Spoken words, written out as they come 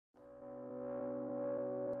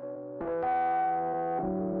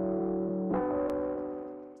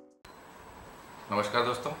नमस्कार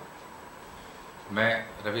दोस्तों, मैं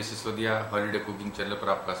Ravi Sisodia holiday cooking channel पर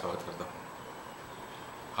आपका स्वागत करता हूँ।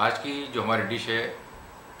 आज की जो हमारी डिश है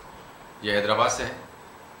ये हैदराबाद से है।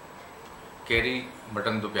 कैरी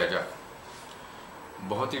मटन दो प्याजा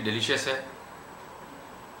बहुत ही डिलीशियस है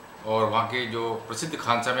और वहाँ के जो प्रसिद्ध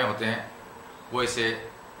खानसामे होते हैं वो इसे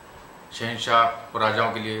शहंशाह और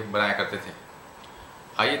राजाओं के लिए बनाया करते थे।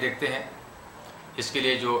 आइए देखते हैं इसके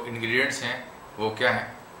लिए जो इंग्रेडिएंट्स हैं वो क्या हैं।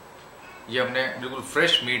 ये हमने बिल्कुल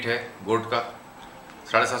फ्रेश मीट है, गोट का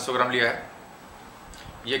 750 ग्राम लिया है।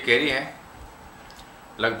 ये कैरी है,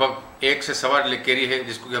 लगभग 1 से सवा कैरी है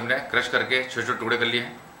जिसको कि हमने क्रश करके छोटे छोटे टुकड़े कर लिए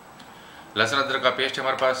हैं। लहसुन अदरक का पेस्ट है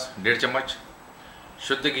हमारे पास 1.5 चम्मच।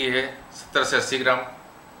 शुद्ध घी है 70 से 80 ग्राम।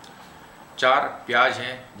 4 प्याज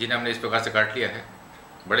हैं जिन्हें हमने इस प्रकार से काट लिया है,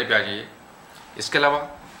 बड़े प्याज है ये। इसके अलावा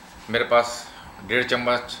मेरे पास 1.5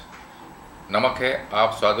 चम्मच नमक है,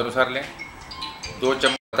 आप स्वाद अनुसार लें। 2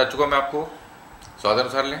 चम्मच बता चुका मैं आपको, स्वाद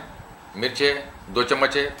अनुसार लें। मिर्च है 2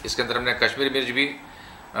 चम्मच है, इसके अंदर हमने कश्मीरी मिर्च भी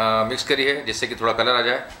मिक्स करी है जिससे कि थोड़ा कलर आ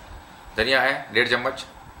जाए। धनिया है 1.5 चम्मच,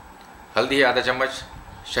 हल्दी है आधा चम्मच,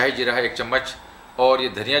 शाही जीरा है 1 चम्मच और ये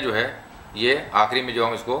धनिया जो है ये आखिरी में जो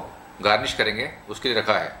हम इसको गार्निश करेंगे उसके लिए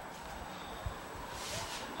रखा है।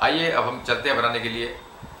 आइए अब हम चलते हैं बनाने के लिए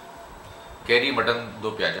कैरी मटन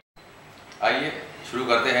दो प्याजा। आइए शुरू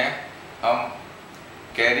करते हैं हम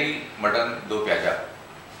कैरी मटन दो प्याजा।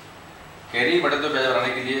 कैरी मटन दो प्याजा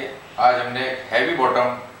बनाने के लिए आज हमने हैवी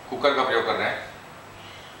बॉटम कुकर का प्रयोग कर रहे हैं।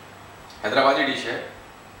 हैदराबादी डिश है।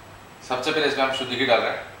 सबसे पहले इसमें हम शुद्ध घी डाल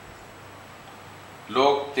रहे हैं।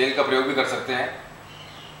 लोग तेल का प्रयोग भी कर सकते हैं,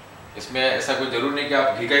 इसमें ऐसा कोई जरूर नहीं कि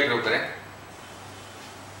आप घी का ही प्रयोग करें।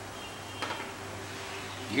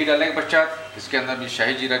 घी डालने के पश्चात इसके अंदर भी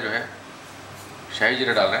शाही जीरा जो है, शाही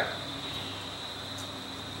जीरा डाल रहे हैं।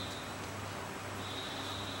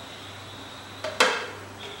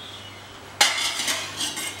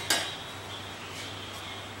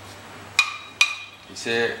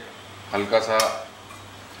 इसे हल्का सा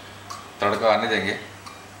तड़का आने देंगे।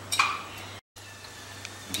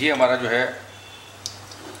 घी हमारा जो है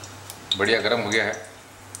बढ़िया गर्म हो गया है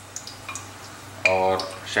और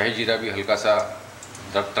शाही जीरा भी हल्का सा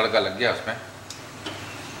तड़का लग गया उसमें।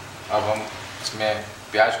 अब हम इसमें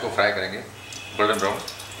प्याज को फ्राई करेंगे गोल्डन ब्राउन।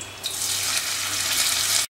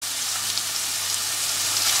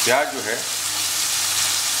 प्याज जो है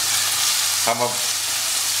हम अब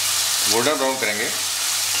गोल्डन ब्राउन करेंगे।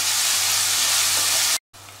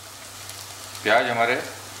 प्याज हमारे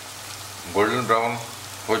गोल्डन ब्राउन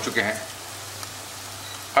हो चुके हैं।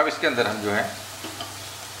 अब इसके अंदर हम जो है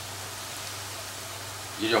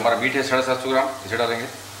ये जो हमारा मीट है 750 ग्राम इसे डालेंगे।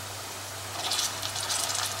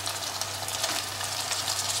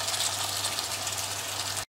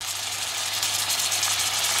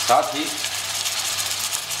 साथ ही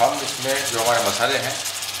हम इसमें जो हमारे मसाले हैं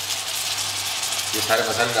ये सारे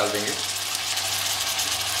मसाले डाल देंगे।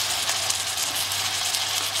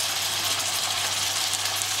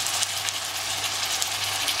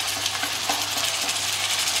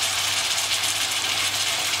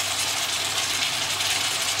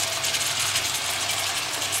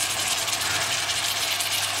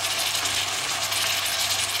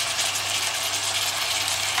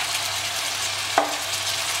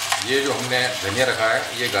 ये जो हमने धनिया रखा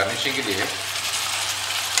है ये गार्निशिंग के लिए है।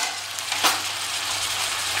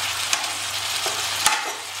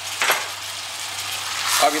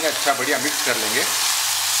 अब इन्हें अच्छा बढ़िया मिक्स कर लेंगे।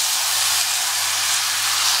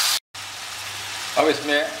 अब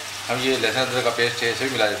इसमें हम ये लहसुन अदरक का पेस्ट है इसे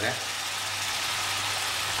भी मिला देते हैं।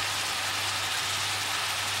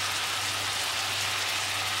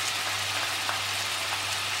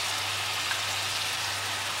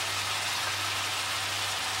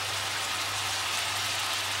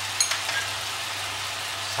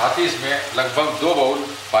 साथ ही इसमें लगभग 2 बाउल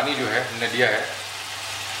पानी जो है हमने लिया है,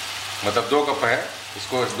 मतलब 2 कप है,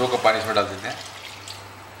 इसको 2 कप पानी इसमें डाल देते हैं।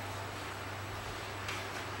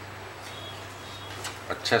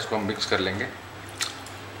 अच्छा इसको हम मिक्स कर लेंगे।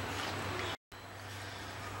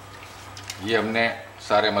 ये हमने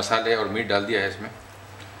सारे मसाले और मीट डाल दिया है इसमें।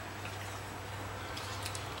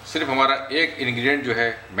 सिर्फ हमारा एक इंग्रेडिएंट जो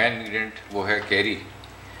है, मेन इंग्रेडिएंट, वो है कैरी।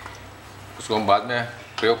 उसको हम बाद में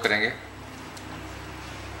प्रयोग करेंगे।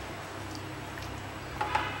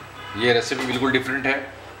 ये रेसिपी बिल्कुल डिफरेंट है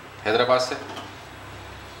हैदराबाद से,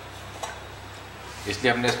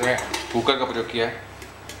 इसलिए हमने इसमें कुकर का प्रयोग किया है।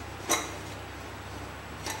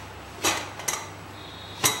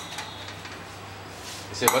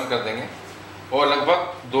 इसे बंद कर देंगे और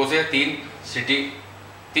लगभग 2 से 3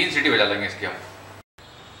 सीटी बजा लेंगे इसकी हम।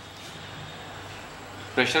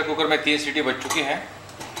 प्रेशर कुकर में 3 सीटी बज चुकी हैं।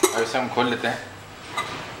 अब इसे हम खोल लेते हैं।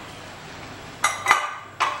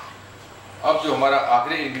 अब जो हमारा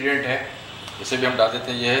आखिरी इंग्रेडिएंट है इसे भी हम डाल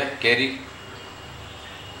देते हैं। ये है कैरी।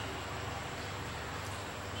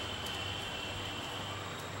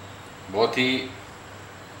 बहुत ही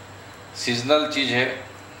सीजनल चीज़ है।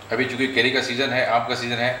 अभी चूँकि कैरी का सीज़न है, आम का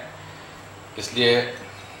सीज़न है, इसलिए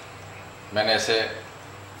मैंने ऐसे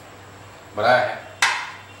बनाया है।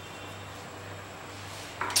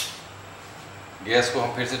 गैस को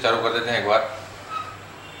हम फिर से चालू कर देते हैं एक बार।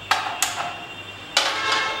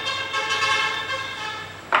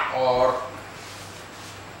 और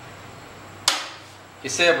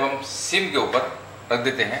इसे अब हम सिम के ऊपर रख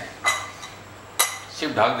देते हैं।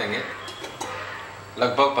 सिम ढक देंगे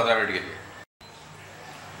लगभग 15 मिनट के लिए।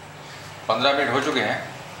 15 मिनट हो चुके हैं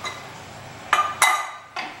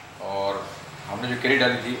और हमने जो कैरी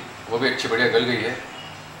डाली थी वो भी अच्छी बढ़िया गल गई है।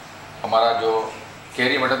 हमारा जो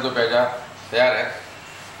कैरी मटन दो प्याजा तैयार है।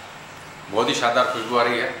 बहुत ही शानदार खुशबू आ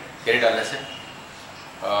रही है कैरी डालने से।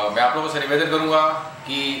 मैं आप लोगों से निवेदन करूंगा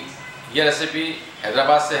कि यह रेसिपी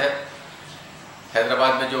हैदराबाद से है।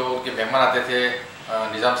 हैदराबाद में जो उनके मेहमान आते थे,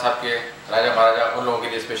 निज़ाम साहब के राजा महाराजा, उन लोगों के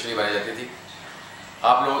लिए स्पेशली बनाई जाती थी।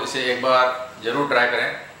 आप लोग इसे एक बार ज़रूर ट्राई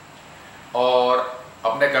करें और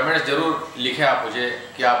अपने कमेंट्स ज़रूर लिखें आप मुझे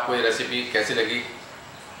कि आपको ये रेसिपी कैसी लगी।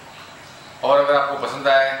 और अगर आपको पसंद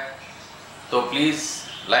आए तो प्लीज़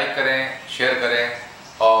लाइक करें, शेयर करें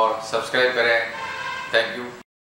और सब्सक्राइब करें। Thank you.